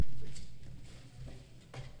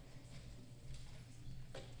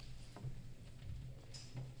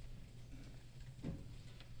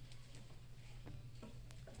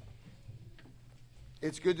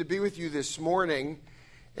It's good to be with you this morning,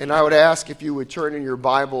 and I would ask if you would turn in your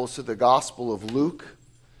Bibles to the Gospel of Luke,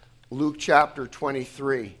 Luke chapter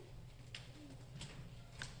 23.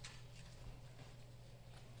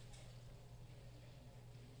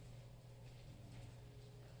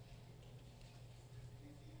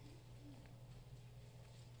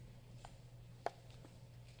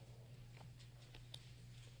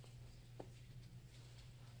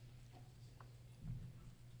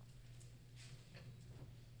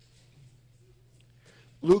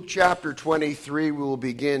 Luke chapter 23, we will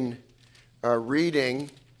begin reading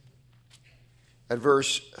at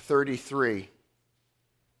verse 33.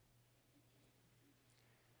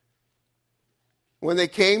 When they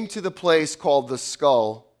came to the place called the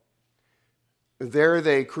Skull, there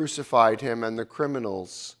they crucified him and the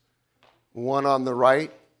criminals, one on the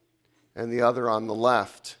right and the other on the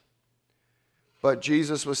left. But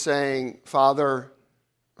Jesus was saying, "Father,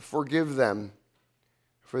 forgive them,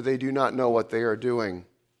 for they do not know what they are doing."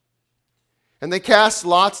 And they cast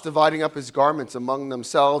lots, dividing up his garments among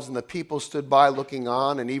themselves, and the people stood by looking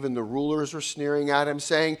on, and even the rulers were sneering at him,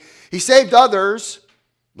 saying, "He saved others,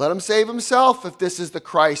 let him save himself, if this is the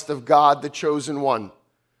Christ of God, the chosen one."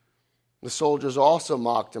 The soldiers also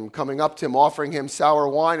mocked him, coming up to him, offering him sour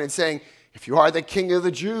wine, and saying, "If you are the King of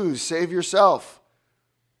the Jews, save yourself."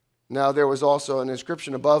 Now there was also an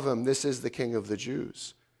inscription above him, "This is the King of the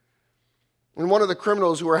Jews." And one of the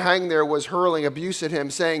criminals who were hanged there was hurling abuse at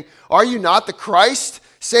him, saying, "Are you not the Christ?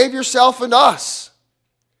 Save yourself and us."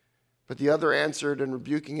 But the other answered and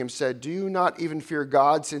rebuking him said, "Do you not even fear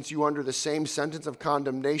God, since you are under the same sentence of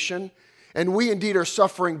condemnation? And we indeed are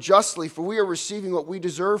suffering justly, for we are receiving what we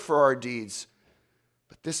deserve for our deeds.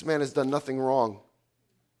 But this man has done nothing wrong."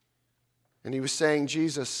 And he was saying,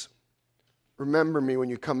 "Jesus, remember me when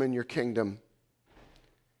you come in your kingdom."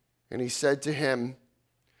 And he said to him,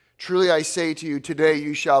 "Truly I say to you, today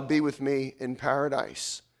you shall be with me in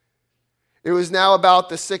paradise." It was now about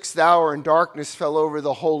the 6th hour, and darkness fell over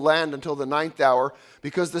the whole land until the 9th hour,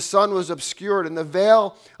 because the sun was obscured, and the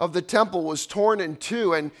veil of the temple was torn in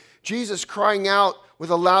two. And Jesus, crying out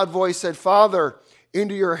with a loud voice, said, "Father,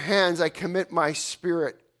 into your hands I commit my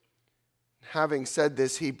spirit." Having said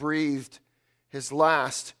this, he breathed his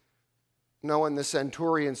last. Now when the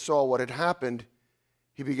centurion saw what had happened,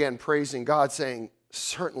 he began praising God, saying,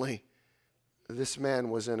 "Certainly, this man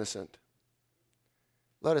was innocent."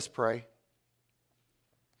 Let us pray.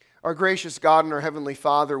 Our gracious God and our Heavenly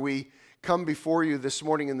Father, we come before you this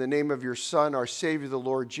morning in the name of your Son, our Savior, the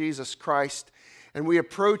Lord Jesus Christ, and we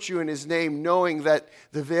approach you in his name knowing that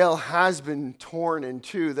the veil has been torn in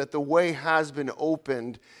two, that the way has been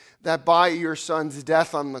opened, that by your Son's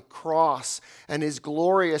death on the cross and his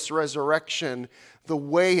glorious resurrection, the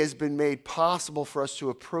way has been made possible for us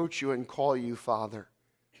to approach you and call you Father.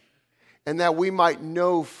 And that we might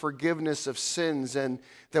know forgiveness of sins, and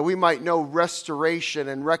that we might know restoration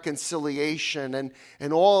and reconciliation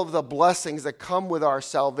and all of the blessings that come with our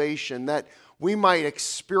salvation, that we might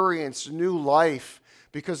experience new life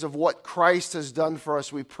because of what Christ has done for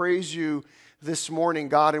us. We praise you this morning,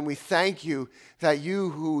 God, and we thank you that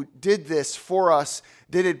you who did this for us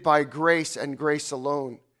did it by grace and grace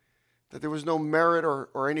alone. That there was no merit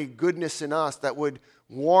or any goodness in us that would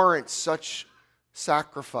warrant such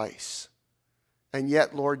sacrifice. And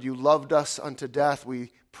yet, Lord, you loved us unto death.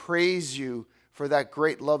 We praise you for that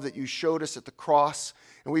great love that you showed us at the cross.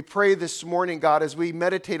 And we pray this morning, God, as we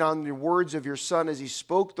meditate on the words of your Son, as he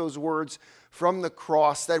spoke those words from the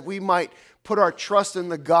cross, that we might put our trust in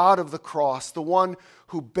the God of the cross, the one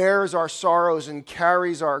who bears our sorrows and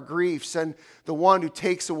carries our griefs, and the one who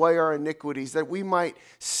takes away our iniquities, that we might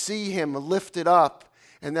see him lifted up,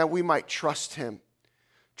 and that we might trust him.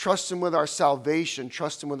 Trust him with our salvation,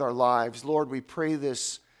 trust him with our lives. Lord, we pray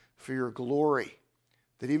this for your glory,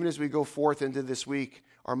 that even as we go forth into this week,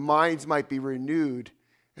 our minds might be renewed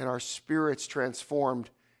and our spirits transformed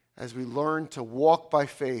as we learn to walk by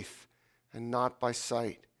faith and not by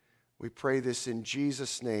sight. We pray this in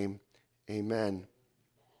Jesus' name. Amen.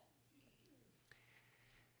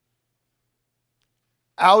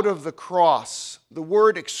 Out of the cross. The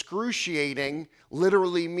word excruciating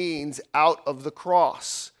literally means out of the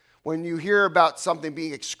cross. When you hear about something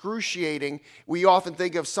being excruciating, we often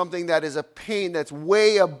think of something that is a pain that's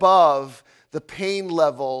way above the pain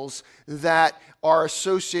levels that are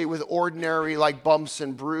associated with ordinary, like bumps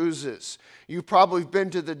and bruises. You've probably been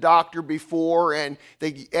to the doctor before and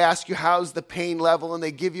they ask you how's the pain level, and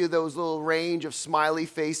they give you those little range of smiley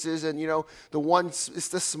faces, and the one is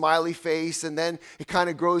the smiley face, and then it kind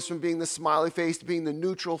of grows from being the smiley face to being the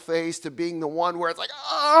neutral face to being the one where it's like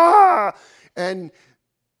ah, and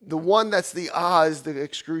the one that's the ah is the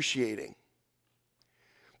excruciating.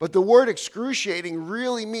 But the word excruciating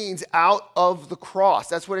really means out of the cross.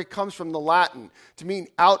 That's what it comes from the Latin, to mean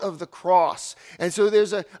out of the cross. And so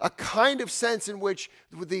there's a kind of sense in which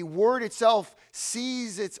the word itself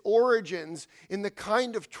sees its origins in the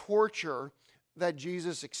kind of torture that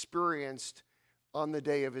Jesus experienced on the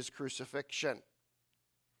day of his crucifixion.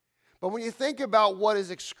 But when you think about what is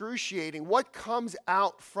excruciating, what comes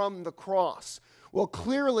out from the cross? Well,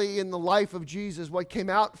 clearly in the life of Jesus, what came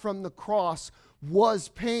out from the cross was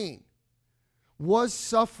pain, was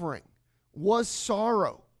suffering, was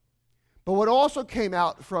sorrow. But what also came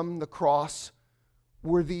out from the cross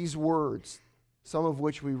were these words, some of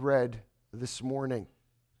which we read this morning.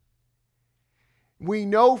 We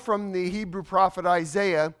know from the Hebrew prophet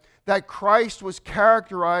Isaiah that Christ was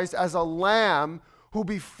characterized as a lamb who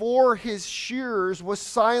before his shears was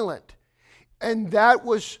silent. And that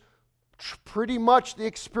was pretty much the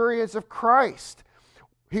experience of Christ.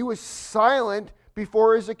 He was silent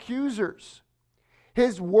before his accusers.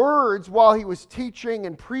 His words while he was teaching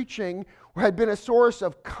and preaching had been a source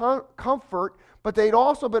of comfort, but they'd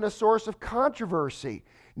also been a source of controversy.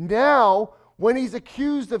 Now, when he's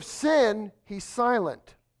accused of sin, he's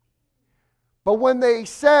silent. But when they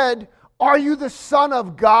said, "Are you the Son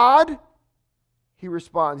of God?" he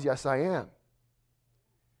responds, "Yes, I am."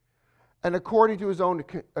 And according to his own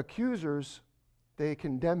accusers, they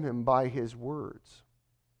condemn him by his words.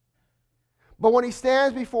 But when he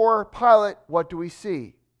stands before Pilate, what do we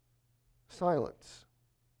see? Silence.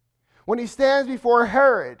 When he stands before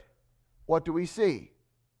Herod, what do we see?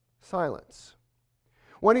 Silence.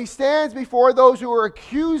 When he stands before those who are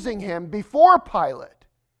accusing him before Pilate,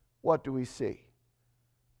 what do we see?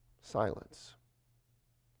 Silence.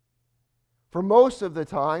 For most of the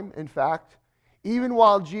time, in fact, even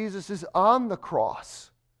while Jesus is on the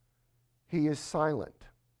cross, he is silent,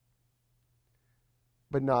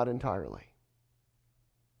 but not entirely.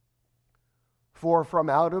 For from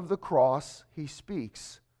out of the cross he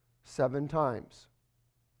speaks 7 times.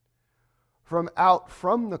 From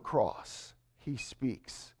the cross he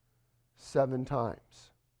speaks 7 times.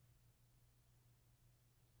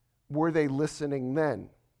 Were they listening then?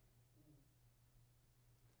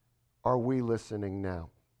 Are we listening now?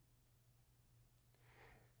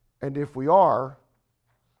 And if we are,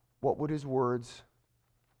 what would his words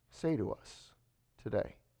say to us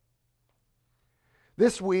today?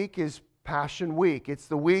 This week is Passion Week. It's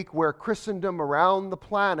the week where Christendom around the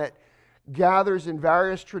planet gathers in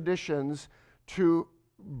various traditions to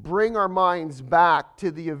bring our minds back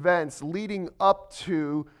to the events leading up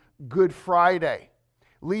to Good Friday,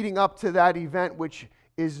 leading up to that event which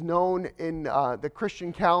is known in the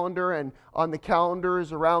Christian calendar and on the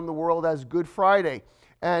calendars around the world as Good Friday.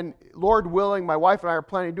 And Lord willing, my wife and I are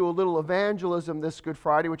planning to do a little evangelism this Good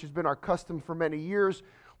Friday, which has been our custom for many years.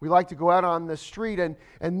 We like to go out on the street, and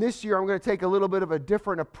this year I'm going to take a little bit of a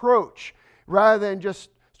different approach. Rather than just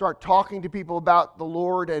start talking to people about the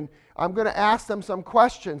Lord, and I'm going to ask them some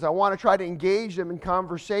questions. I want to try to engage them in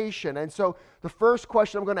conversation. And so the first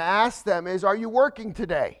question I'm going to ask them is, are you working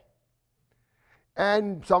today?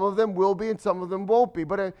 And some of them will be and some of them won't be.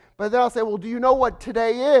 But then I'll say, well, do you know what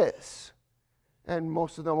today is? And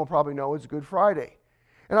most of them will probably know it's Good Friday.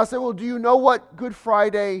 And I'll say, well, do you know what Good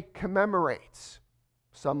Friday commemorates?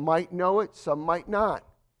 Some might know it, some might not.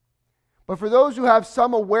 But for those who have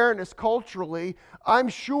some awareness culturally, I'm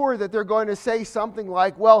sure that they're going to say something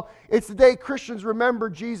like, well, it's the day Christians remember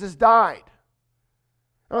Jesus died.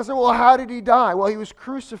 And I'll say, well, how did he die? Well, he was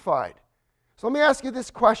crucified. So let me ask you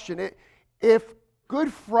this question. If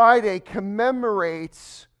Good Friday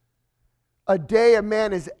commemorates a day a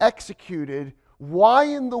man is executed, why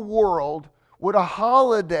in the world would a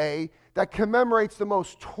holiday that commemorates the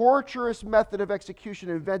most torturous method of execution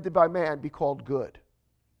invented by man be called good?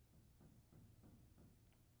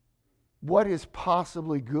 What is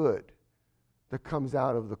possibly good that comes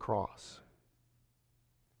out of the cross?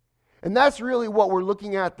 And that's really what we're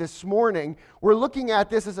looking at this morning. We're looking at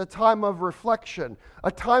this as a time of reflection,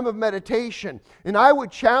 a time of meditation. And I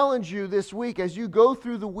would challenge you this week, as you go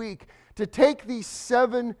through the week, to take these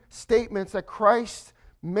 7 statements that Christ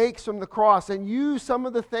makes from the cross and use some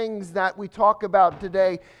of the things that we talk about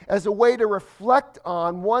today as a way to reflect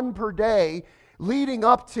on, one per day, leading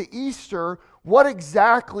up to Easter, what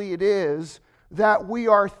exactly it is that we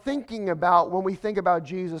are thinking about when we think about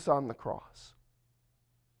Jesus on the cross.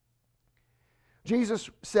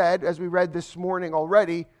 Jesus said, as we read this morning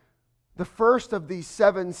already, the first of these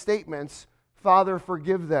 7 statements, "Father,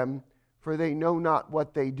 forgive them, for they know not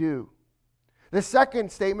what they do." The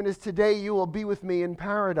second statement is, "Today you will be with me in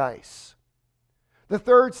paradise." The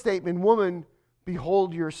third statement, "Woman,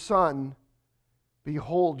 behold your son,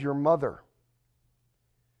 behold your mother."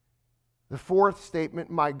 The fourth statement,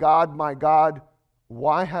 my God,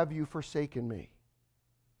 why have you forsaken me?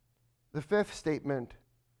 The fifth statement,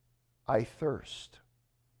 I thirst.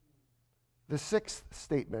 The sixth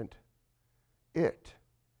statement, it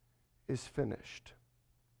is finished.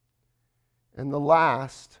 And the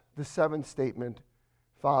last, the seventh statement,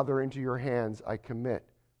 Father, into your hands I commit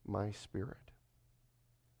my spirit.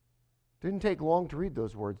 Didn't take long to read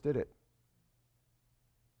those words, did it?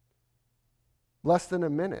 Less than a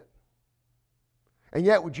minute. And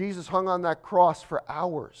yet Jesus hung on that cross for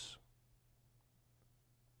hours.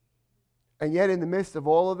 And yet in the midst of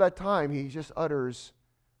all of that time, he just utters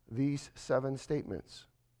these 7 statements.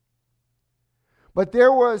 But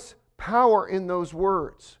there was power in those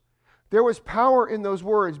words. There was power in those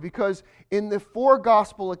words because in the 4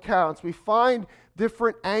 gospel accounts, we find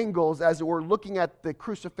different angles as we're looking at the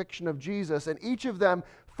crucifixion of Jesus, and each of them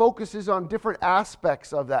focuses on different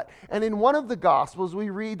aspects of that. And in one of the gospels, we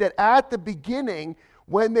read that at the beginning,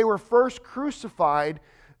 when they were first crucified,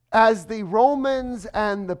 as the Romans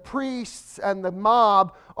and the priests and the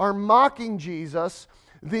mob are mocking Jesus,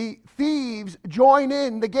 the thieves join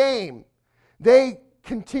in the game. They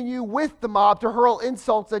continue with the mob to hurl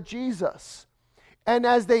insults at Jesus. And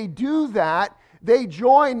as they do that, they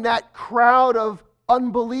join that crowd of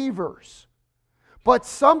unbelievers. But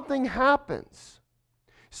something happens.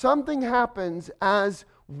 Something happens as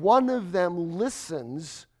one of them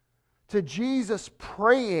listens to Jesus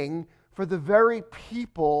praying for the very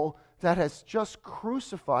people that has just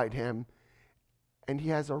crucified him, and he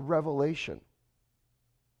has a revelation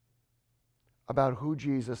about who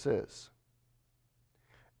Jesus is.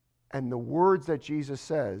 And the words that Jesus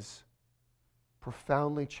says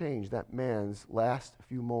profoundly change that man's last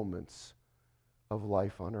few moments of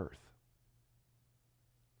life on earth.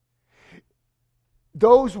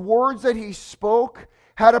 Those words that he spoke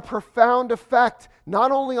had a profound effect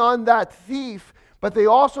not only on that thief, but they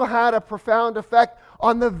also had a profound effect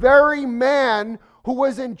on the very man who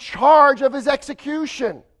was in charge of his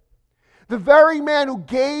execution. The very man who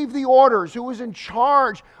gave the orders, who was in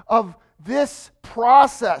charge of this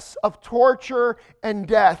process of torture and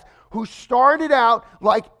death, who started out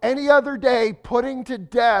like any other day putting to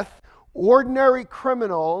death ordinary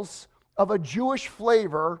criminals of a Jewish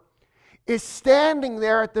flavor, is standing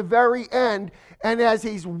there at the very end, and as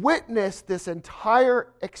he's witnessed this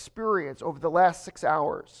entire experience over the last 6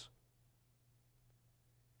 hours,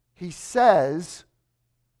 he says,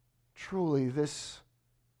 truly, this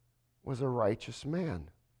was a righteous man.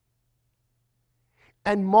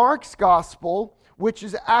 And Mark's gospel, which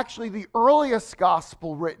is actually the earliest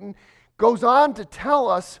gospel written, goes on to tell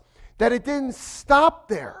us that it didn't stop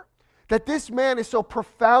there, that this man is so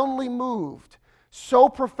profoundly moved, so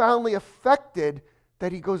profoundly affected,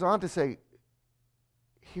 that he goes on to say,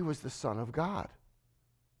 he was the Son of God.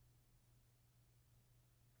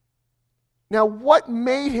 Now, what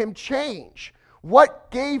made him change?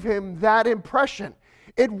 What gave him that impression?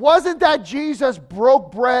 It wasn't that Jesus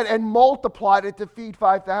broke bread and multiplied it to feed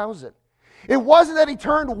 5,000. It wasn't that he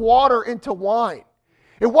turned water into wine.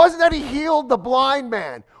 It wasn't that he healed the blind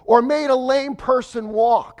man or made a lame person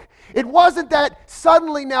walk. It wasn't that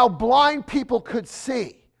suddenly now blind people could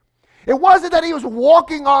see. It wasn't that he was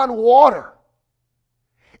walking on water.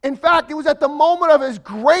 In fact, it was at the moment of his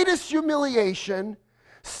greatest humiliation,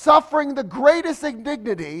 suffering the greatest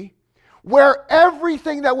indignity, where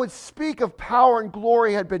everything that would speak of power and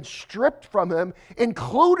glory had been stripped from him,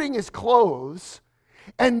 including his clothes,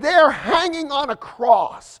 and there hanging on a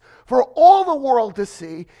cross for all the world to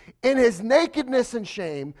see, in his nakedness and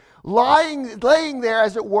shame, laying there,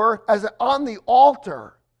 as it were, as on the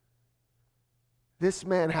altar, this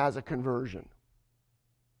man has a conversion.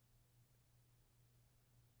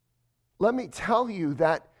 Let me tell you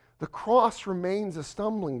that the cross remains a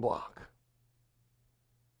stumbling block.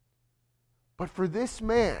 But for this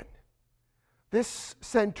man, this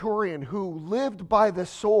centurion who lived by the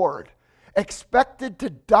sword, expected to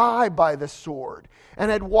die by the sword,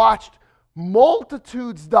 and had watched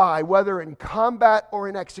multitudes die, whether in combat or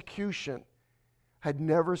in execution, had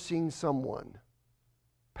never seen someone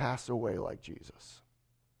pass away like Jesus.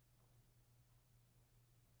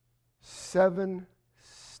 7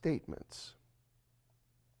 statements.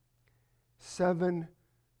 7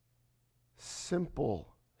 simple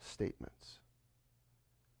statements.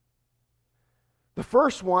 The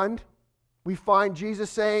first one, we find Jesus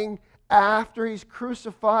saying, after he's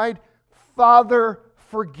crucified, Father,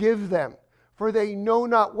 forgive them, for they know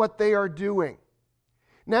not what they are doing.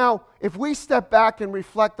 Now, if we step back and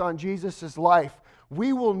reflect on Jesus' life,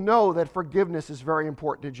 we will know that forgiveness is very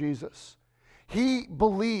important to Jesus. He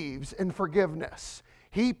believes in forgiveness.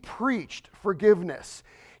 He preached forgiveness.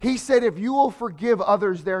 He said, if you will forgive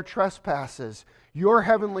others their trespasses, your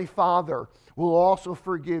heavenly Father will also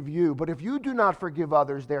forgive you. But if you do not forgive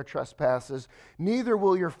others their trespasses, neither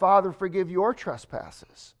will your Father forgive your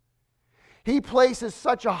trespasses. He places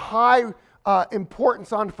such a high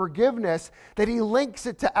importance on forgiveness that he links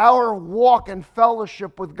it to our walk and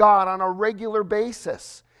fellowship with God on a regular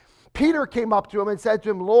basis. Peter came up to him and said to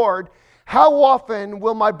him, Lord, how often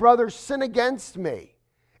will my brother sin against me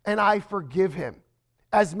and I forgive him?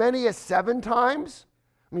 As many as 7 times?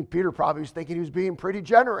 I mean, Peter probably was thinking he was being pretty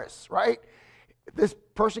generous, right? This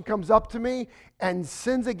person comes up to me and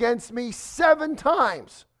sins against me 7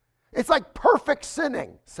 times. It's like perfect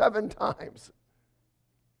sinning 7 times.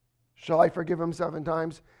 Shall I forgive him 7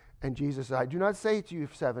 times? And Jesus said, I do not say to you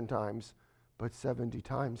 7 times, but 70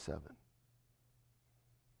 times 7.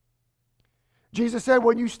 Jesus said,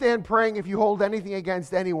 when you stand praying, if you hold anything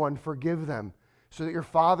against anyone, forgive them, so that your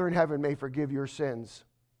Father in heaven may forgive your sins.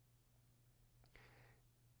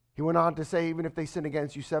 He went on to say, even if they sin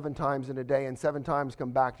against you 7 times in a day, and 7 times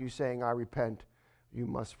come back to you saying, I repent, you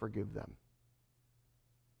must forgive them.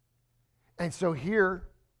 And so here,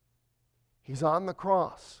 he's on the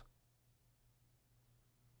cross.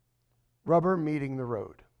 Rubber meeting the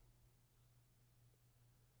road.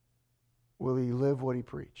 Will he live what he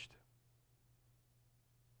preached?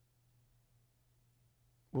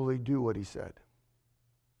 Will he do what he said?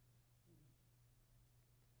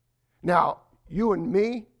 Now, you and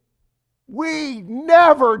me, we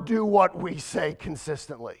never do what we say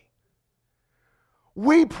consistently.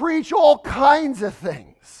 We preach all kinds of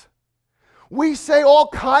things. We say all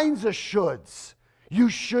kinds of shoulds. You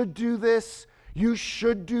should do this. You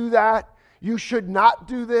should do that. You should not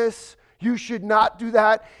do this. You should not do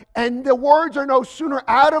that. And the words are no sooner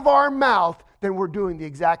out of our mouth than we're doing the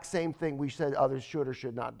exact same thing we said others should or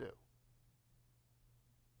should not do.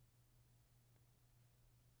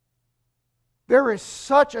 There is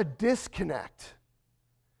such a disconnect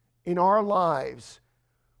in our lives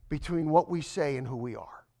between what we say and who we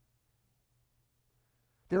are.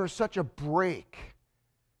 There is such a break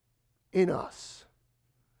in us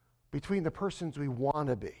between the persons we want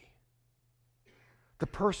to be, the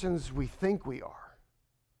persons we think we are,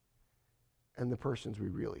 and the persons we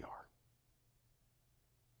really are.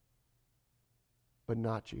 But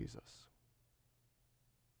not Jesus.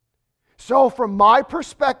 So from my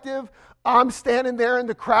perspective, I'm standing there in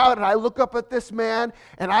the crowd and I look up at this man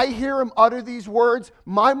and I hear him utter these words.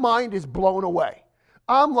 My mind is blown away.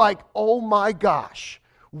 I'm like, oh my gosh,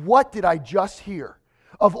 what did I just hear?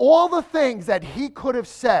 Of all the things that he could have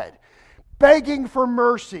said, begging for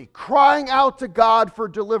mercy, crying out to God for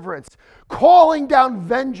deliverance, calling down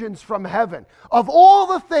vengeance from heaven, of all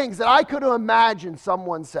the things that I could have imagined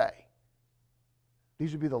someone say,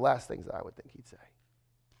 these would be the last things that I would think he'd say.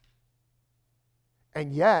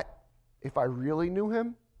 And yet, if I really knew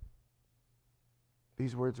him,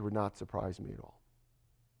 these words would not surprise me at all.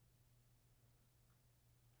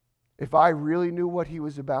 If I really knew what he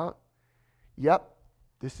was about, yep,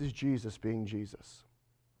 this is Jesus being Jesus.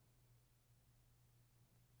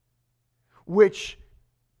 Which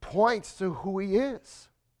points to who he is.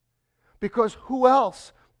 Because who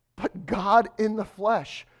else but God in the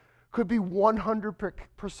flesh could be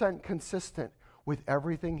 100% consistent with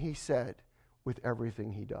everything he said, with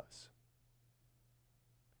everything he does?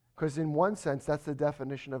 Because in one sense, that's the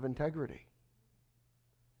definition of integrity.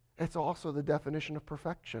 It's also the definition of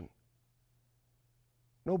perfection.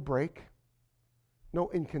 No break,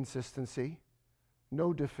 no inconsistency,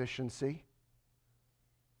 no deficiency,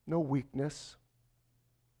 no weakness,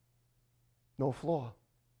 no flaw.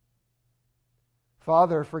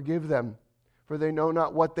 Father, forgive them, for they know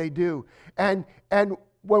not what they do. And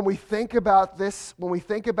when we think about this,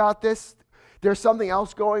 there's something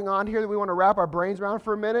else going on here that we want to wrap our brains around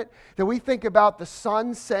for a minute. That we think about the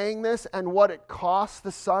Son saying this and what it costs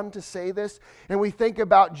the Son to say this. And we think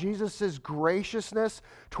about Jesus' graciousness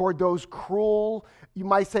toward those cruel, you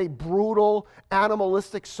might say brutal,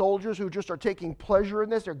 animalistic soldiers who just are taking pleasure in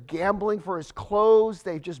this. They're gambling for his clothes.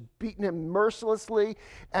 They've just beaten him mercilessly.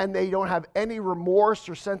 And they don't have any remorse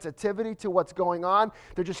or sensitivity to what's going on.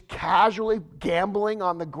 They're just casually gambling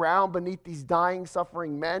on the ground beneath these dying,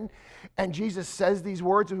 suffering men. And Jesus says these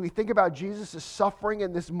words, and we think about Jesus' suffering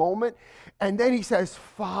in this moment, and then he says,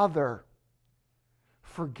 Father,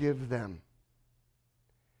 forgive them,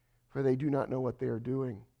 for they do not know what they are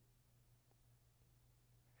doing.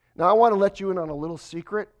 Now, I want to let you in on a little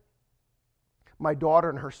secret. My daughter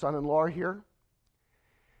and her son-in-law are here.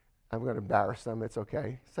 I'm going to embarrass them. It's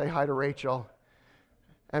okay. Say hi to Rachel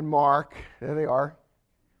and Mark. There they are.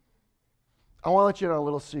 I want to let you in on a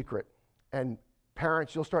little secret. And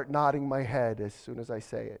Parents, you'll start nodding my head as soon as I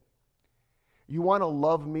say it. You want to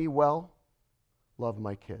love me well? Love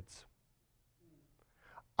my kids.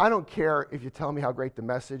 I don't care if you tell me how great the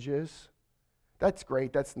message is. That's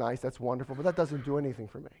great, that's nice, that's wonderful, but that doesn't do anything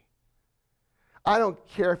for me. I don't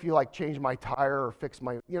care if you change my tire or fix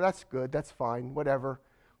my, that's good, that's fine, whatever.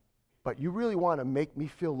 But you really want to make me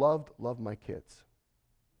feel loved? Love my kids.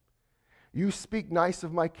 You speak nice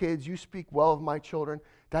of my kids, you speak well of my children,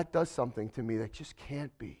 that does something to me that just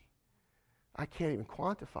can't be. I can't even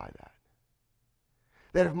quantify that.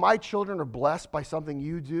 That if my children are blessed by something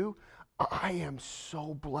you do, I am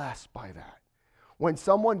so blessed by that. When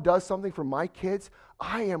someone does something for my kids,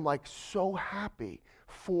 I am so happy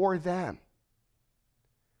for them.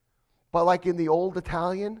 But like in the old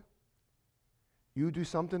Italian, you do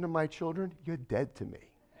something to my children, you're dead to me.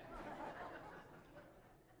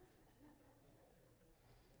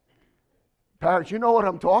 Parents, you know what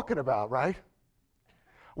I'm talking about, right?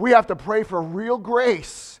 We have to pray for real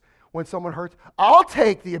grace when someone hurts. I'll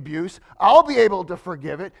take the abuse. I'll be able to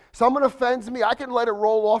forgive it. Someone offends me, I can let it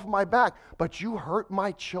roll off my back. But you hurt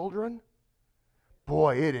my children?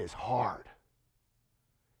 Boy, it is hard.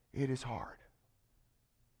 It is hard.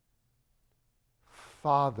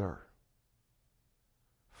 Father,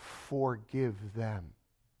 forgive them.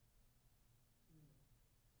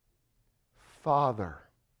 Father,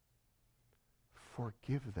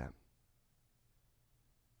 forgive them.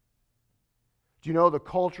 Do you know the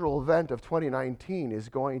cultural event of 2019 is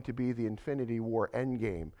going to be the Infinity War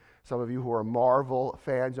Endgame? Some of you who are Marvel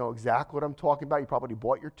fans know exactly what I'm talking about. You probably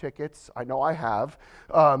bought your tickets. I know I have.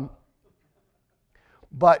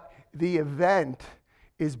 But the event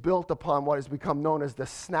is built upon what has become known as the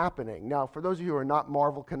Snappening. Now, for those of you who are not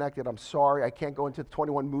Marvel connected, I'm sorry. I can't go into the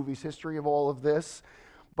 21 movies history of all of this.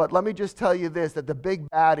 But let me just tell you this, that the big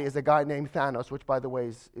baddie is a guy named Thanos, which, by the way,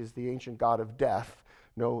 is the ancient god of death.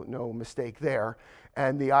 No mistake there.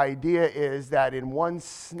 And the idea is that in one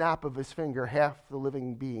snap of his finger, half the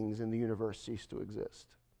living beings in the universe cease to exist.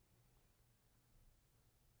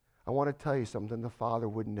 I want to tell you something. The Father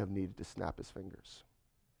wouldn't have needed to snap his fingers.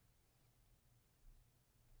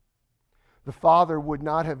 The Father would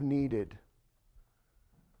not have needed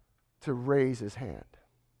to raise his hand.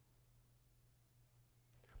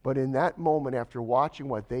 But in that moment, after watching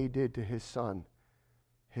what they did to his son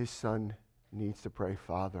needs to pray,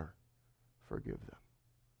 Father, forgive them.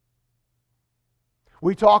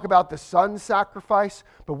 We talk about the son's sacrifice,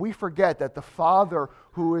 but we forget that the Father,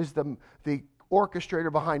 who is the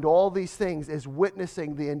orchestrator behind all these things, is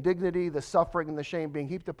witnessing the indignity, the suffering, and the shame being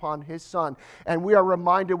heaped upon his son. And we are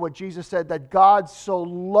reminded what Jesus said, that God so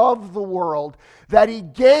loved the world that he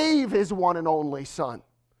gave his one and only son.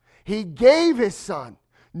 He gave his son,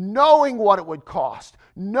 knowing what it would cost,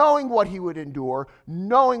 knowing what he would endure,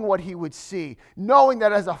 knowing what he would see, knowing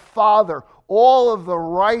that as a father, all of the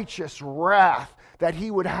righteous wrath that he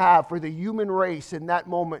would have for the human race in that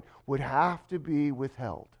moment would have to be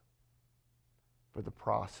withheld for the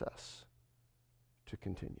process to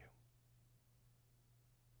continue.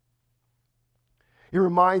 It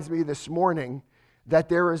reminds me this morning that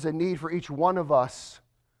there is a need for each one of us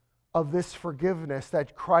of this forgiveness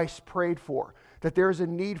that Christ prayed for. That there is a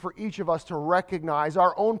need for each of us to recognize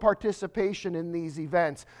our own participation in these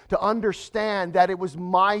events, to understand that it was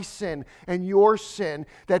my sin and your sin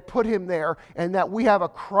that put him there, and that we have a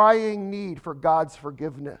crying need for God's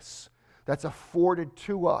forgiveness that's afforded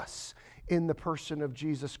to us in the person of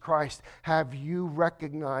Jesus Christ. Have you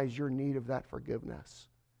recognized your need of that forgiveness?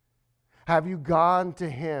 Have you gone to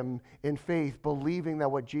him in faith, believing that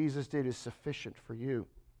what Jesus did is sufficient for you?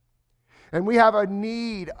 And we have a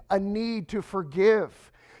need to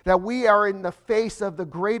forgive. That we are in the face of the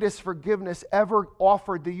greatest forgiveness ever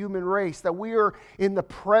offered the human race. That we are in the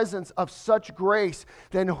presence of such grace.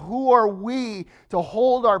 Then who are we to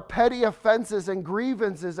hold our petty offenses and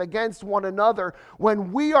grievances against one another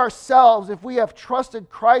when we ourselves, if we have trusted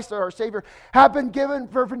Christ as our Savior, have been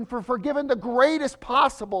forgiven the greatest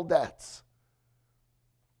possible debts?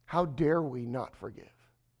 How dare we not forgive?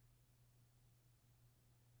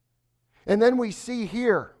 And then we see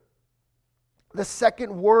here the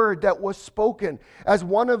second word that was spoken as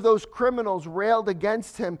one of those criminals railed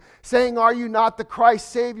against him, saying, "Are you not the Christ?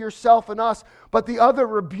 Save yourself and us." But the other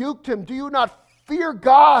rebuked him, "Do you not fear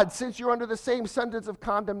God, since you're under the same sentence of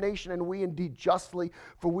condemnation, and we indeed justly,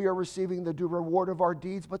 for we are receiving the due reward of our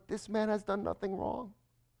deeds, but this man has done nothing wrong."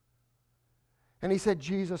 And he said,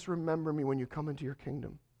 "Jesus, remember me when you come into your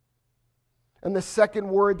kingdom." And the second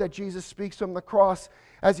word that Jesus speaks from the cross,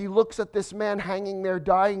 as he looks at this man hanging there,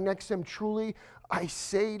 dying next to him, "Truly, I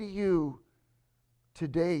say to you,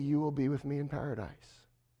 today you will be with me in paradise."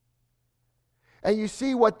 And you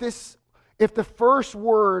see what this, if the first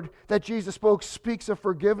word that Jesus spoke speaks of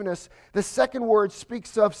forgiveness, the second word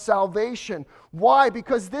speaks of salvation. Why?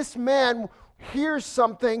 Because this man hears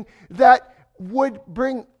something that would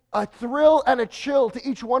bring a thrill and a chill to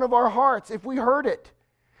each one of our hearts if we heard it.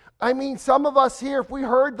 I mean, some of us here, if we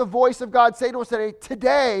heard the voice of God say to us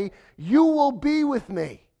today, you will be with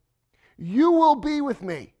me. You will be with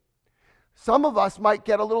me. Some of us might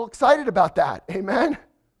get a little excited about that. Amen?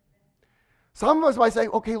 Some of us might say,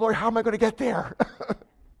 okay, Lord, how am I going to get there?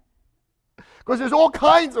 Because there's all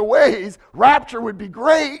kinds of ways. Rapture would be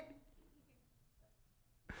great.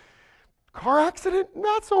 Car accident?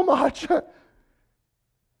 Not so much.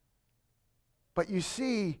 But you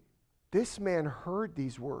see, this man heard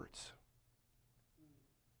these words.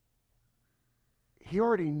 He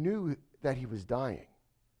already knew that he was dying.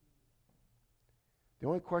 The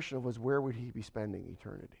only question was, where would he be spending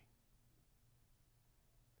eternity?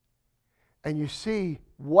 And you see,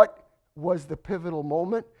 what was the pivotal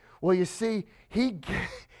moment? Well, you see, he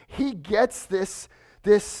gets this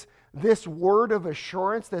word of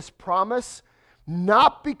assurance, this promise,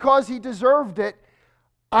 not because he deserved it.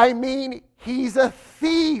 I mean, he's a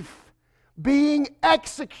thief being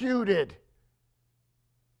executed.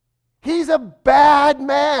 He's a bad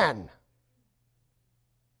man.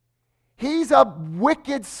 He's a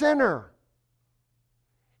wicked sinner.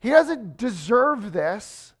 He doesn't deserve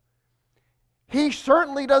this. He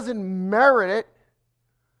certainly doesn't merit it.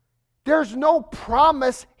 There's no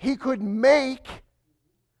promise he could make.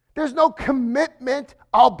 There's no commitment.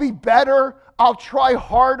 I'll be better. I'll try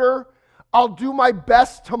harder. I'll do my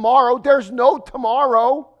best tomorrow. There's no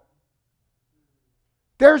tomorrow.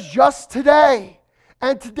 There's just today.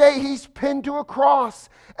 And today he's pinned to a cross.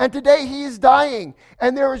 And today he is dying.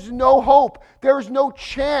 And there is no hope. There is no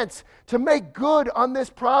chance to make good on this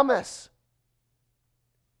promise.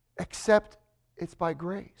 Except it's by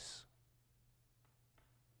grace.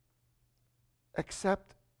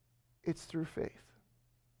 Except it's through faith.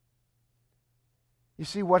 You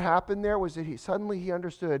see, what happened there was that he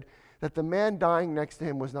understood that the man dying next to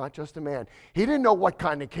him was not just a man. He didn't know what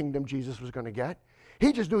kind of kingdom Jesus was going to get.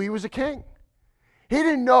 He just knew he was a king. He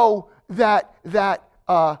didn't know that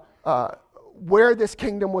where this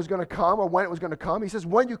kingdom was going to come or when it was going to come. He says,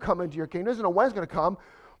 when you come into your kingdom, he doesn't know when it's going to come,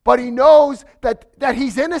 but he knows that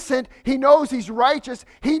he's innocent. He knows he's righteous.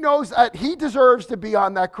 He knows that he deserves to be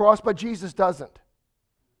on that cross, but Jesus doesn't.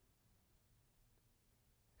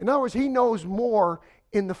 In other words, he knows more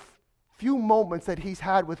in the few moments that he's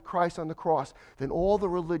had with Christ on the cross than all the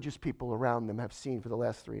religious people around them have seen for the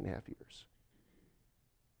last 3.5 years.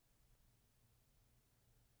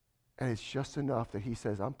 And it's just enough that he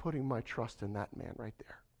says, I'm putting my trust in that man right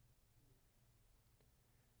there.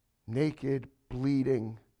 Naked,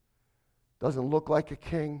 bleeding, doesn't look like a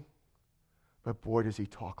king, but boy, does he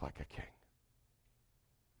talk like a king.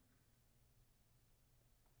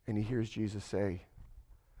 And he hears Jesus say,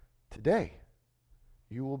 today,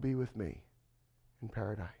 you will be with me in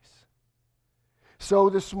paradise. So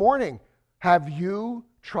this morning, have you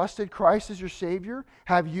trusted Christ as your Savior?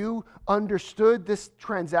 Have you understood this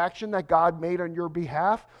transaction that God made on your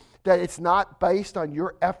behalf? That it's not based on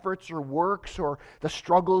your efforts or works or the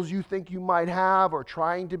struggles you think you might have or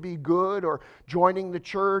trying to be good or joining the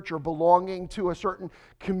church or belonging to a certain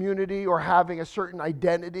community or having a certain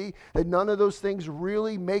identity. That none of those things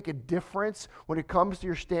really make a difference when it comes to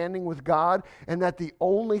your standing with God, and that the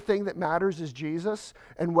only thing that matters is Jesus,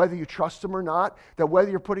 and whether you trust Him or not, that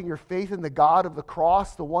whether you're putting your faith in the God of the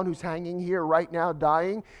cross, the one who's hanging here right now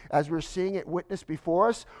dying as we're seeing it witnessed before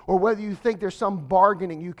us, or whether you think there's some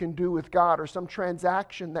bargaining you can do with God or some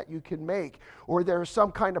transaction that you can make, or there's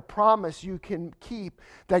some kind of promise you can keep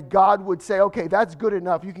that God would say, okay, that's good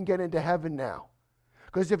enough, you can get into heaven now.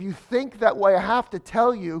 Because if you think that way, I have to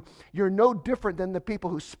tell you, you're no different than the people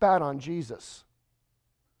who spat on Jesus.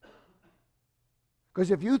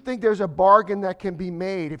 Because if you think there's a bargain that can be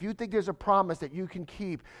made, if you think there's a promise that you can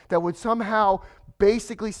keep that would somehow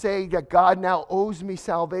basically say that God now owes me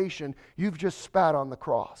salvation, you've just spat on the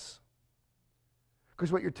cross.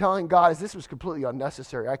 Because what you're telling God is, this was completely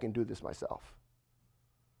unnecessary. I can do this myself.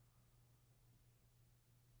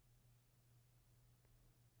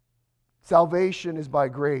 Salvation is by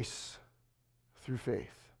grace through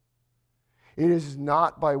faith. It is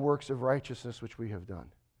not by works of righteousness which we have done.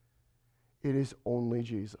 It is only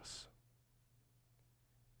Jesus.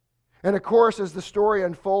 And of course, as the story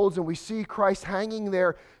unfolds and we see Christ hanging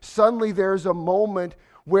there, suddenly there's a moment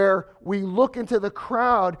where we look into the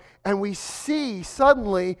crowd and we see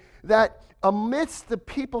suddenly that amidst the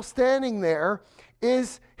people standing there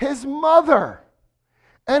is his mother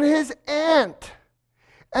and his aunt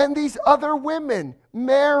And these other women,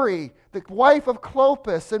 Mary, the wife of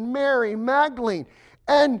Clopas, and Mary Magdalene.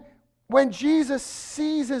 And when Jesus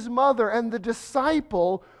sees his mother and the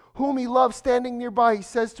disciple whom he loves standing nearby, he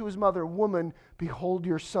says to his mother, "Woman, behold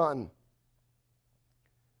your son."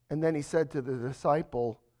 And then he said to the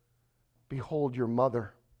disciple, "Behold your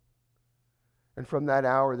mother." And from that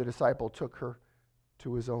hour, the disciple took her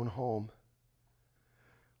to his own home.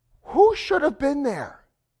 Who should have been there?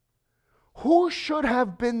 Who should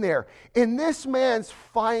have been there in this man's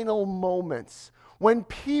final moments when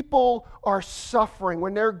people are suffering,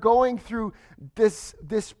 when they're going through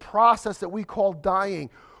this process that we call dying?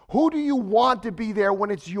 Who do you want to be there when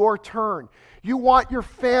it's your turn? You want your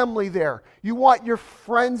family there. You want your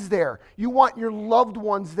friends there. You want your loved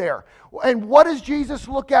ones there. And what does Jesus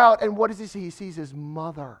look out and what does he see? He sees his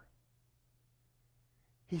mother.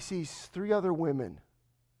 He sees 3 other women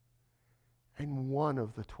and one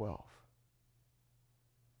of the 12.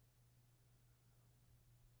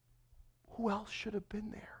 Who else should have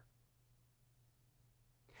been there?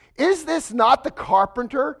 Is this not the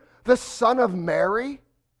carpenter, the son of Mary,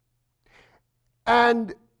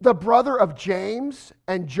 and the brother of James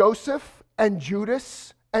and Joseph and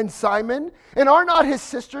Judas and Simon? And are not his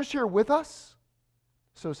sisters here with us?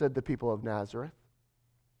 So said the people of Nazareth.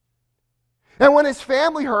 And when his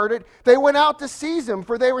family heard it, they went out to seize him,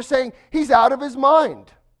 for they were saying, "He's out of his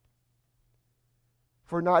mind."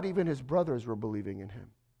 For not even his brothers were believing in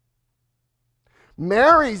him.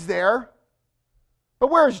 Mary's there, but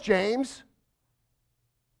where's James?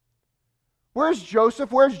 Where's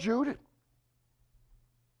Joseph? Where's Jude?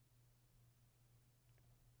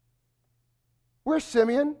 Where's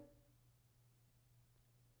Simeon?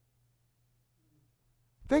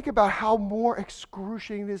 Think about how more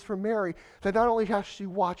excruciating it is for Mary that not only has she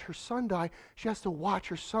watched her son die, she has to watch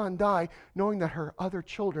her son die knowing that her other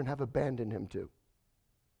children have abandoned him too.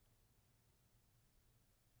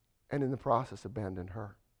 And in the process abandoned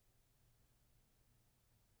her.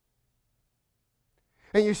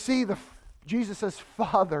 And you see, Jesus says,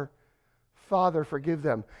 Father, forgive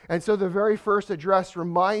them. And so the very first address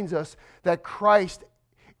reminds us that Christ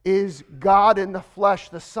is God in the flesh,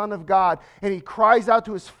 the Son of God. And he cries out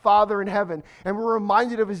to his Father in heaven. And we're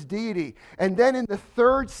reminded of his deity. And then in the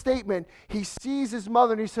third statement, he sees his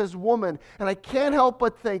mother and he says, "Woman." And I can't help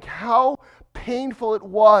but think how painful it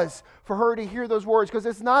was for her to hear those words, because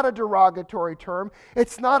it's not a derogatory term.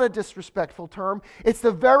 It's not a disrespectful term. It's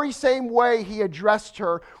the very same way he addressed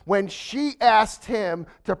her when she asked him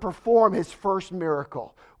to perform his first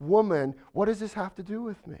miracle. "Woman, what does this have to do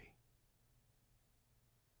with me?"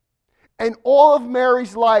 And all of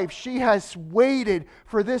Mary's life, she has waited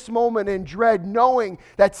for this moment in dread, knowing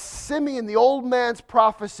that Simeon, the old man's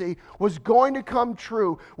prophecy, was going to come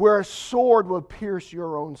true, where a sword will pierce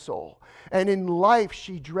your own soul. And in life,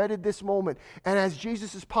 she dreaded this moment. And as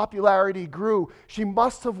Jesus' popularity grew, she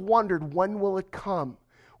must have wondered, when will it come?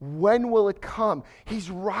 When will it come? He's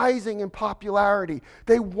rising in popularity.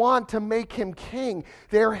 They want to make him king.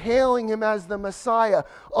 They're hailing him as the Messiah.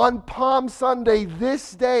 On Palm Sunday,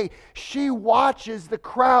 this day, she watches the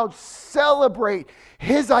crowd celebrate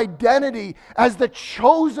his identity as the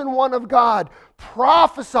chosen one of God,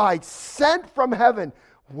 prophesied, sent from heaven.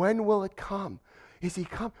 When will it come? Is he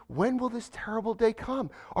come? When will this terrible day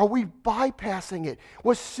come? Are we bypassing it?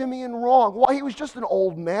 Was Simeon wrong? Why, he was just an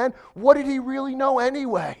old man. What did he really know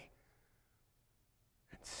anyway?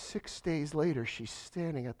 And 6 days later, she's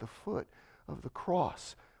standing at the foot of the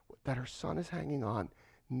cross that her son is hanging on,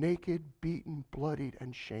 naked, beaten, bloodied,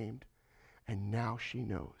 and shamed. And now she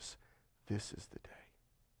knows this is the day.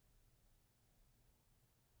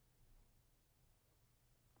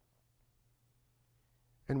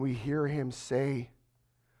 And we hear him say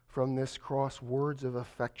from this cross words of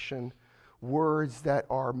affection, words that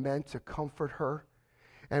are meant to comfort her.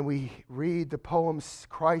 And we read the poems,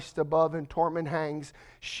 "Christ above in torment hangs,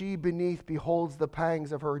 she beneath beholds the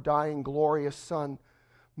pangs of her dying glorious son."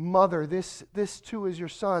 Mother, this too is your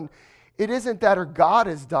son. It isn't that her God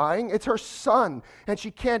is dying, it's her son, and she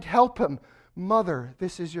can't help him. Mother,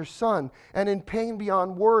 this is your son. And in pain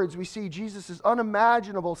beyond words, we see Jesus'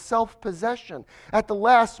 unimaginable self-possession. At the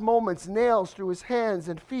last moments, nails through his hands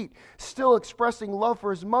and feet, still expressing love for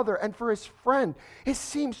his mother and for his friend. It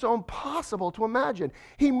seems so impossible to imagine.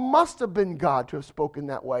 He must have been God to have spoken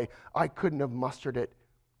that way. I couldn't have mustered it.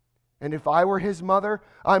 And if I were his mother,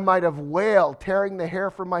 I might have wailed, tearing the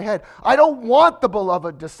hair from my head. I don't want the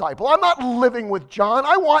beloved disciple. I'm not living with John.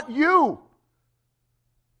 I want you.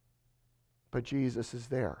 But Jesus is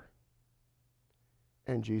there.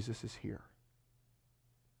 And Jesus is here,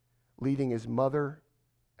 leading his mother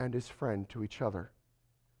and his friend to each other.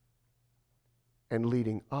 and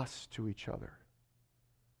leading us to each other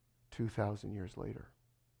 2,000 years later.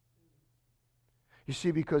 You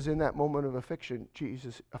see, because in that moment of affection,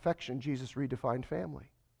 Jesus redefined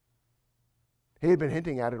family. He had been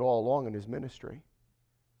hinting at it all along in his ministry.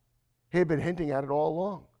 He had been hinting at it all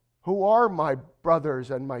along. Who are my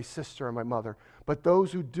brothers and my sister and my mother? But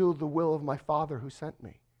those who do the will of my Father who sent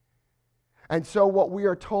me. And so what we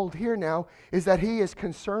are told here now is that he is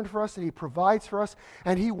concerned for us and he provides for us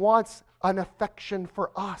and he wants an affection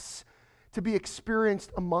for us to be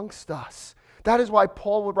experienced amongst us. That is why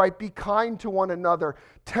Paul would write, be kind to one another,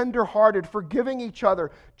 tender-hearted, forgiving each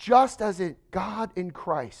other, just as God in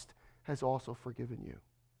Christ has also forgiven you.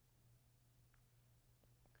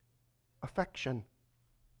 Affection.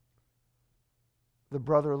 The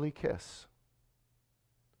brotherly kiss.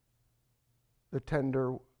 The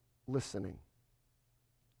tender listening.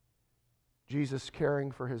 Jesus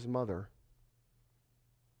caring for his mother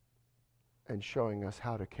and showing us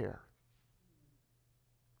how to care.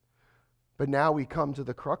 But now we come to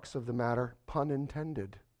the crux of the matter, pun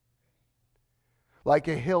intended. Like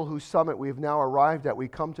a hill whose summit we have now arrived at, we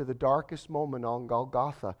come to the darkest moment on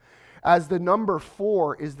Golgotha. As the number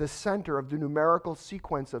 4 is the center of the numerical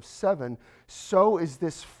sequence of 7, so is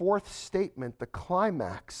this fourth statement the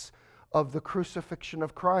climax of the crucifixion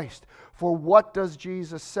of Christ. For what does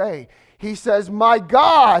Jesus say? He says, my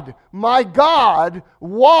God,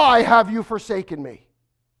 why have you forsaken me?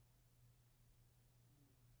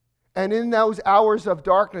 And in those hours of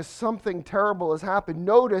darkness, something terrible has happened.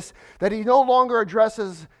 Notice that he no longer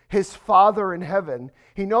addresses his Father in heaven.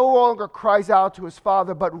 He no longer cries out to his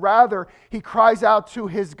Father, but rather he cries out to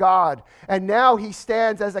his God. And now he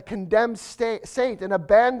stands as a condemned saint, an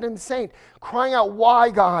abandoned saint, crying out, why,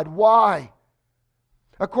 God, why?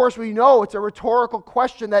 Of course, we know it's a rhetorical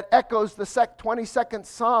question that echoes the 22nd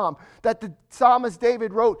Psalm that the psalmist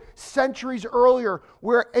David wrote centuries earlier,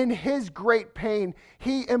 where in his great pain,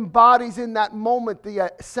 he embodies in that moment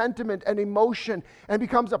the sentiment and emotion and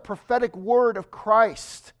becomes a prophetic word of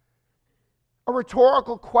Christ. A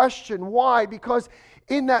rhetorical question. Why? Because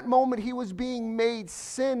in that moment, he was being made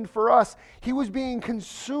sin for us. He was being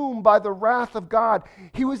consumed by the wrath of God.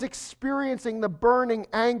 He was experiencing the burning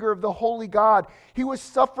anger of the holy God. He was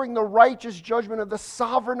suffering the righteous judgment of the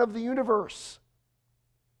sovereign of the universe.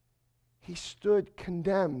 He stood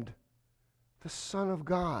condemned, the Son of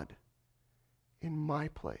God, in my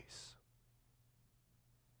place.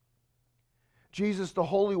 Jesus, the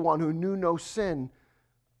Holy One who knew no sin,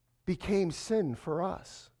 became sin for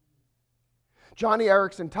us. Johnny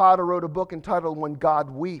Erickson Tada wrote a book entitled When God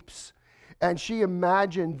Weeps, and she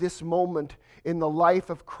imagined this moment in the life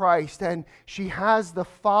of Christ, and she has the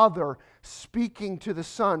Father speaking to the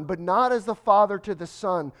Son, but not as the Father to the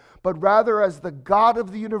Son, but rather as the God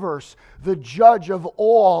of the universe, the judge of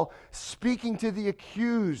all, speaking to the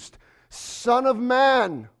accused. Son of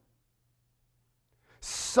man,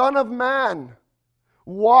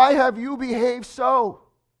 why have you behaved so?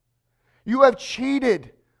 You have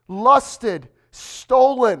cheated, lusted,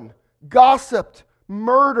 stolen, gossiped,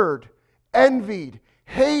 murdered, envied,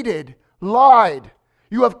 hated, lied.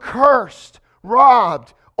 You have cursed,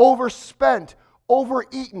 robbed, overspent,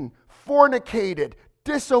 overeaten, fornicated,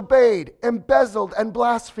 disobeyed, embezzled, and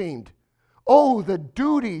blasphemed. Oh, the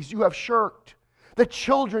duties you have shirked, the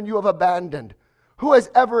children you have abandoned. Who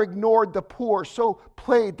has ever ignored the poor, so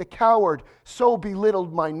played the coward, so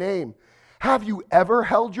belittled my name? Have you ever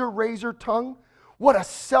held your razor tongue? What a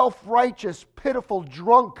self-righteous, pitiful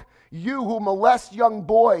drunk, you who molest young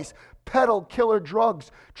boys, peddle killer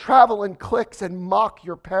drugs, travel in cliques, and mock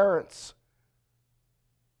your parents.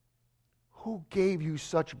 Who gave you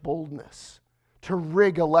such boldness to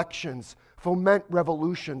rig elections, foment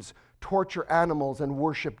revolutions, torture animals, and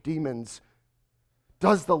worship demons?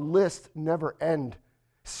 Does the list never end?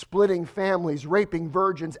 Splitting families, raping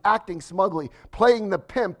virgins, acting smugly, playing the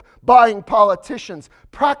pimp, buying politicians,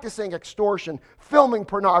 practicing extortion, filming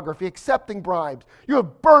pornography, accepting bribes. You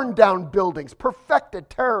have burned down buildings, perfected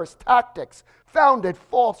terrorist tactics, founded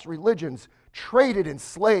false religions, traded in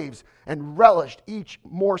slaves, and relished each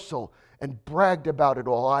morsel and bragged about it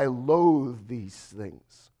all. I loathe these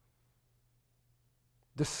things.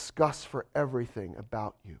 Disgust for everything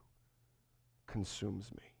about you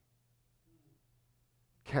consumes me.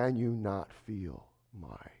 Can you not feel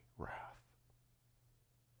my wrath?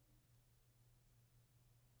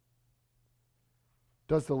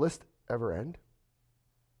 Does the list ever end?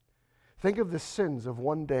 Think of the sins of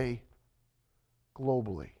one day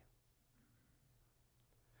globally.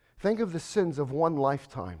 Think of the sins of one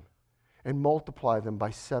lifetime and multiply them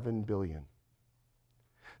by 7 billion.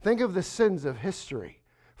 Think of the sins of history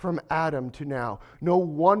from Adam to now. No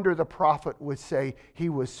wonder the prophet would say he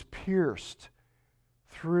was pierced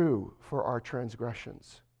through for our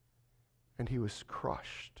transgressions, and he was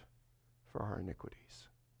crushed for our iniquities.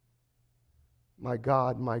 My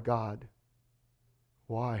God,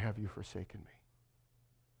 why have you forsaken me?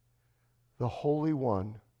 The Holy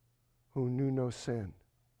One who knew no sin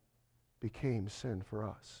became sin for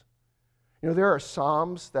us. You know, there are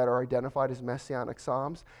psalms that are identified as messianic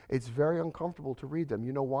psalms. It's very uncomfortable to read them.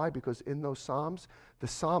 You know why? Because in those psalms, the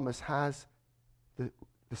psalmist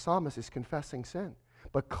is confessing sin.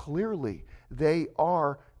 But clearly, they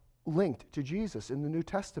are linked to Jesus in the New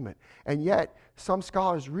Testament. And yet, some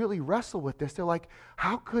scholars really wrestle with this. They're like,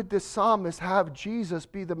 how could this psalmist have Jesus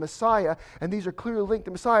be the Messiah? And these are clearly linked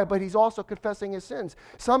to Messiah, but he's also confessing his sins.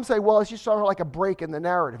 Some say, well, it's just sort of like a break in the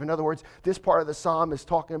narrative. In other words, this part of the psalm is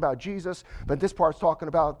talking about Jesus, but this part's talking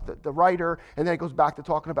about the writer, and then it goes back to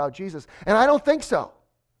talking about Jesus. And I don't think so.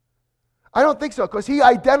 I don't think so, because he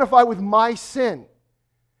identified with my sin.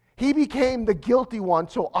 He became the guilty one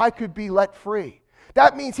so I could be let free.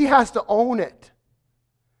 That means he has to own it.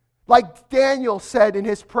 Like Daniel said in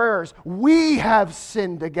his prayers, we have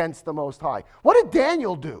sinned against the Most High. What did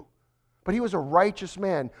Daniel do? But he was a righteous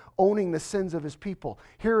man owning the sins of his people.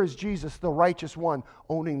 Here is Jesus, the righteous one,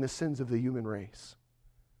 owning the sins of the human race.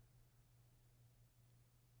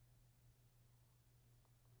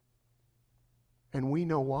 And we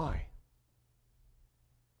know why.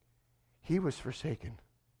 He was forsaken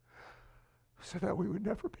so that we would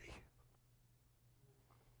never be.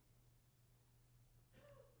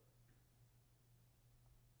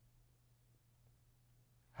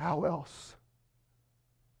 How else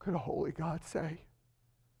could a holy God say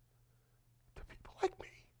to people like me,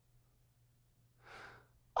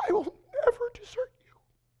 I will never desert you.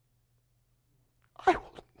 I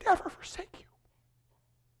will never forsake you.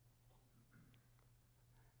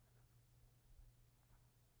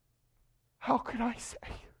 How could I say,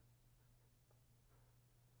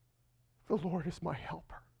 the Lord is my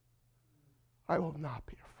helper. I will not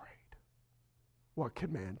be afraid. What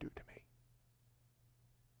can man do to me?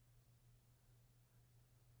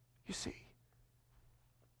 You see,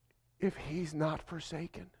 if he's not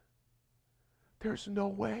forsaken, there's no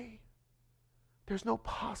way, there's no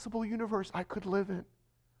possible universe I could live in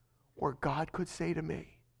where God could say to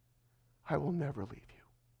me, I will never leave you.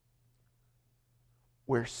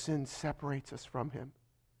 Where sin separates us from him,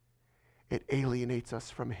 it alienates us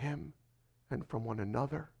from him and from one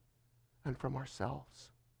another and from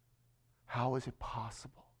ourselves. How is it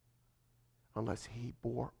possible unless he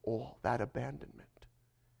bore all that abandonment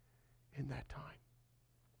in that time?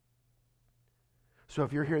 So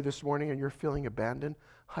if you're here this morning and you're feeling abandoned,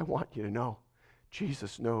 I want you to know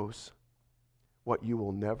Jesus knows what you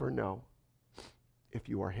will never know if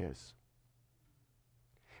you are his.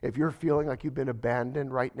 If you're feeling like you've been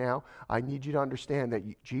abandoned right now, I need you to understand that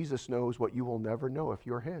Jesus knows what you will never know if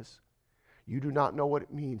you're his. You do not know what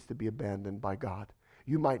it means to be abandoned by God.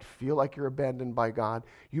 You might feel like you're abandoned by God.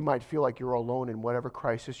 You might feel like you're alone in whatever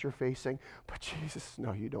crisis you're facing. But Jesus,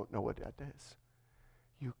 no, you don't know what that is.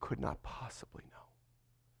 You could not possibly know.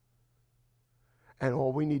 And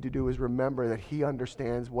all we need to do is remember that he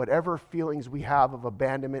understands whatever feelings we have of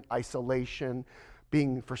abandonment, isolation,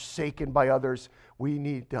 being forsaken by others. We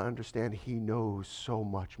need to understand he knows so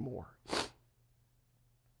much more.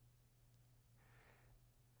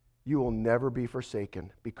 You will never be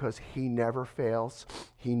forsaken because he never fails,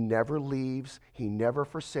 he never leaves, he never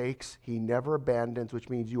forsakes, he never abandons, which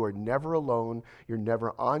means you are never alone, you're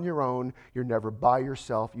never on your own, you're never by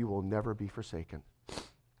yourself, you will never be forsaken.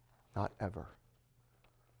 Not ever.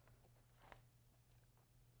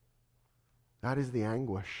 That is the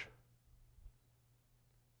anguish.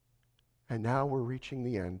 And now we're reaching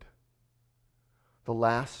the end. The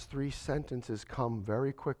last three sentences come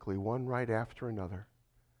very quickly, one right after another.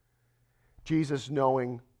 Jesus,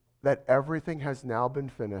 knowing that everything has now been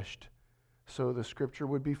finished, so the scripture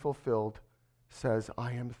would be fulfilled, says,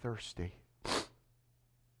 I am thirsty.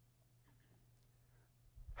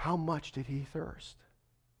 How much did he thirst?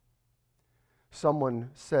 Someone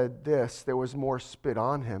said this, there was more spit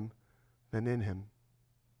on him than in him.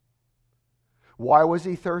 Why was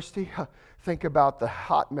he thirsty? Think about the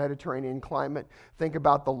hot Mediterranean climate. Think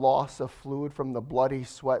about the loss of fluid from the bloody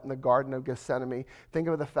sweat in the Garden of Gethsemane. Think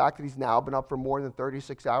about the fact that he's now been up for more than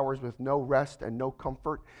 36 hours with no rest and no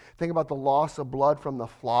comfort. Think about the loss of blood from the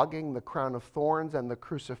flogging, the crown of thorns, and the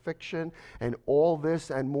crucifixion, and all this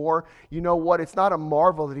and more. You know what? It's not a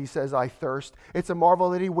marvel that he says, I thirst. It's a marvel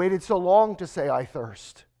that he waited so long to say, I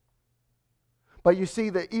thirst. But you see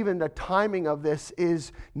that even the timing of this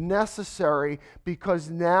is necessary because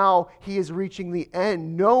now he is reaching the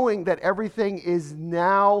end, knowing that everything is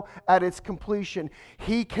now at its completion.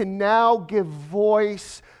 He can now give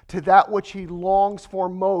voice to that which he longs for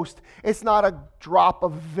most. It's not a drop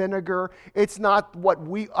of vinegar. It's not what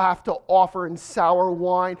we have to offer in sour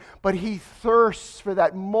wine, but he thirsts for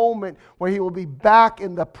that moment where he will be back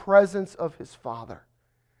in the presence of his Father.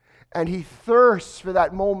 And he thirsts for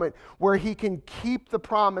that moment where he can keep the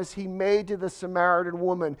promise he made to the Samaritan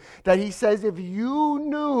woman. That he says, if you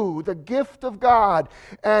knew the gift of God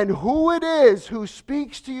and who it is who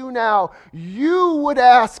speaks to you now, you would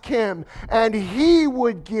ask him and he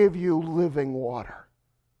would give you living water.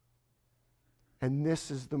 And this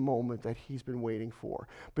is the moment that he's been waiting for.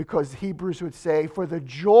 Because Hebrews would say, for the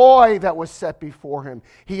joy that was set before him,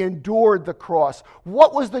 he endured the cross.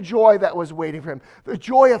 What was the joy that was waiting for him? The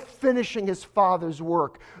joy of finishing his Father's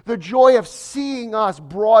work. The joy of seeing us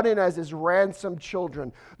brought in as his ransomed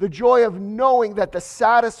children. The joy of knowing that the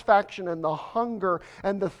satisfaction and the hunger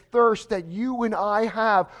and the thirst that you and I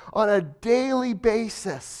have on a daily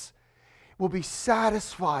basis will be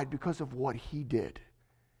satisfied because of what he did.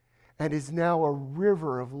 And is now a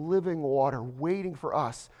river of living water waiting for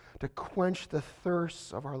us to quench the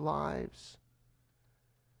thirsts of our lives.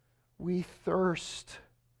 We thirst.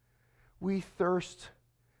 We thirst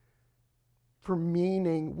for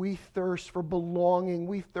meaning. We thirst for belonging.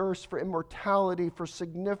 We thirst for immortality, for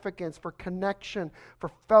significance, for connection, for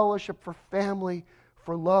fellowship, for family,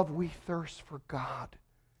 for love. We thirst for God.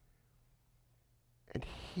 And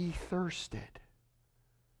he thirsted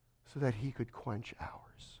so that he could quench ours.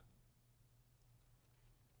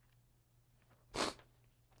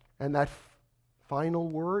 And that final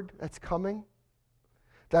word that's coming,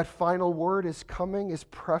 that final word is coming, is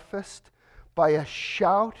prefaced by a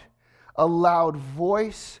shout, a loud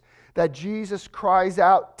voice that Jesus cries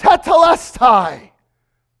out, Tetelestai!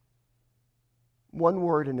 One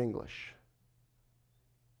word in English.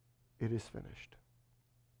 It is finished.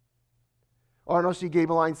 Arno C.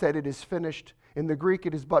 Gabeline said it is finished. In the Greek,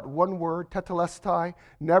 it is but one word, tetelestai.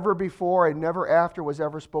 Never before and never after was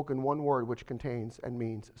ever spoken one word which contains and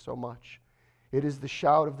means so much. It is the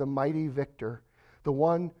shout of the mighty victor, the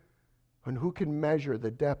one on who can measure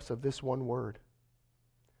the depths of this one word.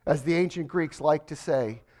 As the ancient Greeks liked to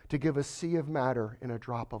say, to give a sea of matter in a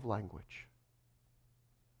drop of language.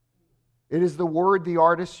 It is the word the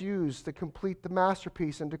artist used to complete the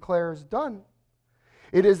masterpiece and declares, done.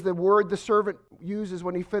 It is the word the servant uses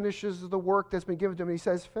when he finishes the work that's been given to him. He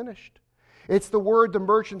says, finished. It's the word the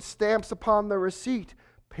merchant stamps upon the receipt,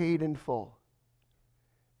 paid in full.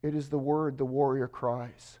 It is the word the warrior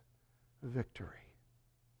cries, victory.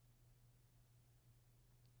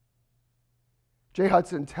 J.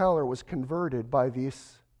 Hudson Taylor was converted by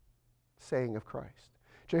this saying of Christ.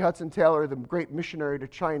 J. Hudson Taylor, the great missionary to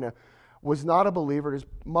China, was not a believer. His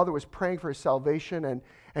mother was praying for his salvation,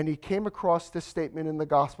 and he came across this statement in the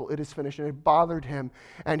gospel, it is finished, and it bothered him.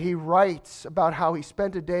 And he writes about how he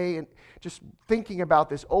spent a day and just thinking about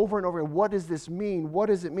this over and over again. What does this mean? What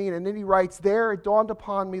does it mean? And then he writes, there it dawned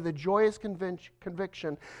upon me the joyous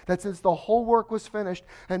conviction that since the whole work was finished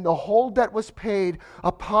and the whole debt was paid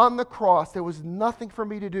upon the cross, there was nothing for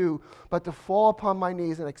me to do but to fall upon my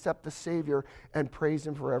knees and accept the Savior and praise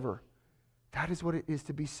him forever. That is what it is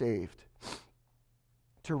to be saved.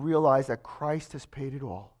 To realize that Christ has paid it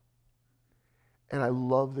all. And I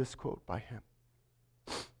love this quote by him.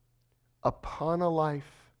 Upon a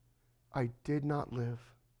life I did not live.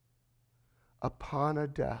 Upon a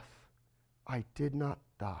death I did not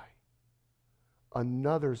die.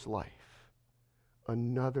 Another's life,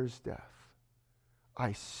 another's death,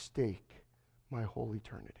 I stake my whole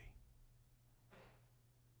eternity.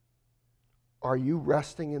 Are you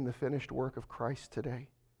resting in the finished work of Christ today?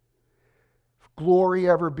 Glory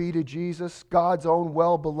ever be to Jesus, God's own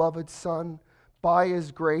well-beloved Son. By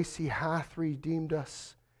his grace he hath redeemed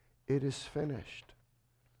us. It is finished.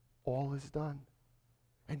 All is done.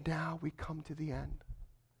 And now we come to the end.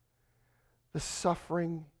 The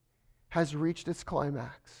suffering has reached its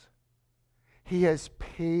climax. He has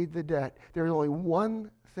paid the debt. There is only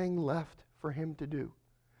one thing left for him to do.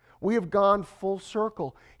 We have gone full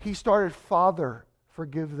circle. He started, Father,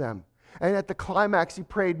 forgive them. And at the climax, he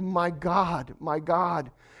prayed, my God, my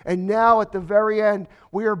God. And now at the very end,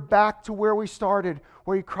 we are back to where we started,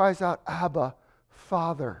 where he cries out, Abba,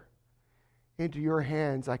 Father, into your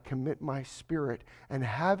hands I commit my spirit. And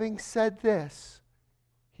having said this,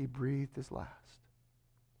 he breathed his last.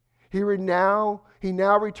 He now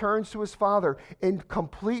returns to his Father in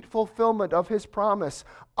complete fulfillment of his promise.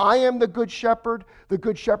 I am the good shepherd. The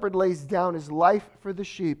good shepherd lays down his life for the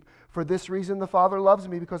sheep. For this reason the Father loves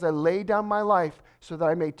me, because I lay down my life so that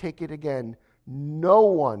I may take it again. No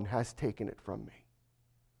one has taken it from me,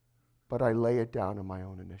 but I lay it down on my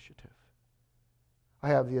own initiative. I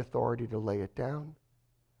have the authority to lay it down,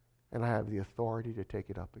 and I have the authority to take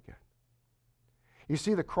it up again. You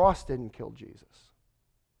see, the cross didn't kill Jesus.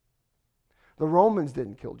 The Romans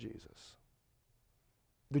didn't kill Jesus.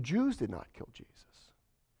 The Jews did not kill Jesus.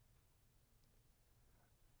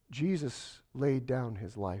 Jesus laid down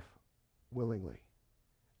his life willingly,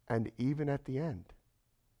 and even at the end,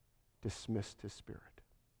 dismissed his spirit.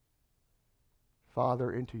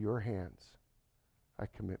 Father, into your hands I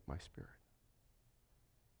commit my spirit.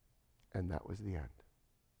 And that was the end.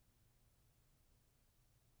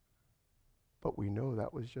 But we know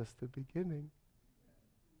that was just the beginning.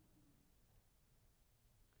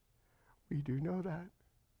 We do know that.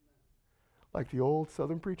 Like the old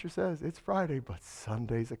Southern preacher says, it's Friday, but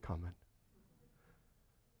Sunday's a-coming.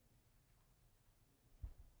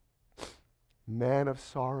 Man of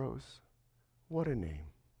sorrows, what a name.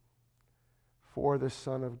 For the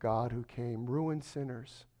Son of God who came, ruined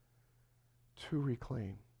sinners to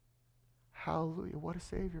reclaim. Hallelujah, what a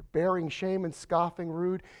Savior. Bearing shame and scoffing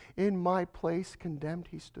rude, in my place condemned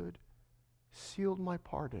he stood, sealed my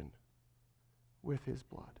pardon with his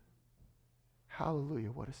blood.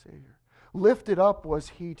 Hallelujah, what a Savior. Lifted up was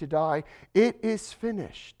he to die. It is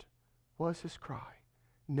finished was his cry.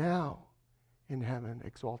 Now in heaven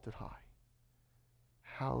exalted high.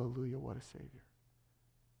 Hallelujah, what a Savior.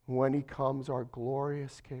 When he comes, our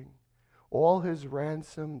glorious King, all his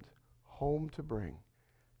ransomed home to bring,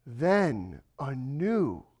 then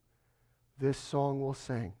anew this song will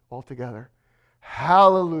sing all together.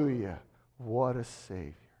 Hallelujah, what a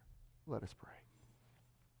Savior. Let us pray.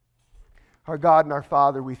 Our God and our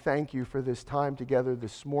Father, we thank you for this time together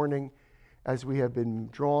this morning as we have been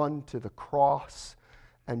drawn to the cross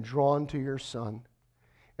and drawn to your Son.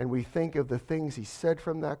 And we think of the things he said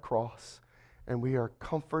from that cross, and we are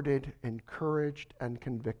comforted, encouraged, and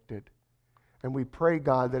convicted. And we pray,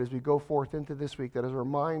 God, that as we go forth into this week, that as our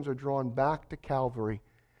minds are drawn back to Calvary,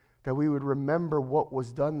 that we would remember what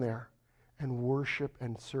was done there and worship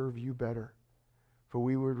and serve you better. For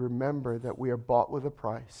we would remember that we are bought with a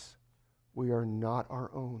price. We are not our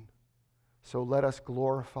own. So let us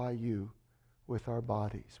glorify you with our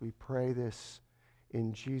bodies. We pray this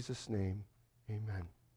in Jesus' name. Amen.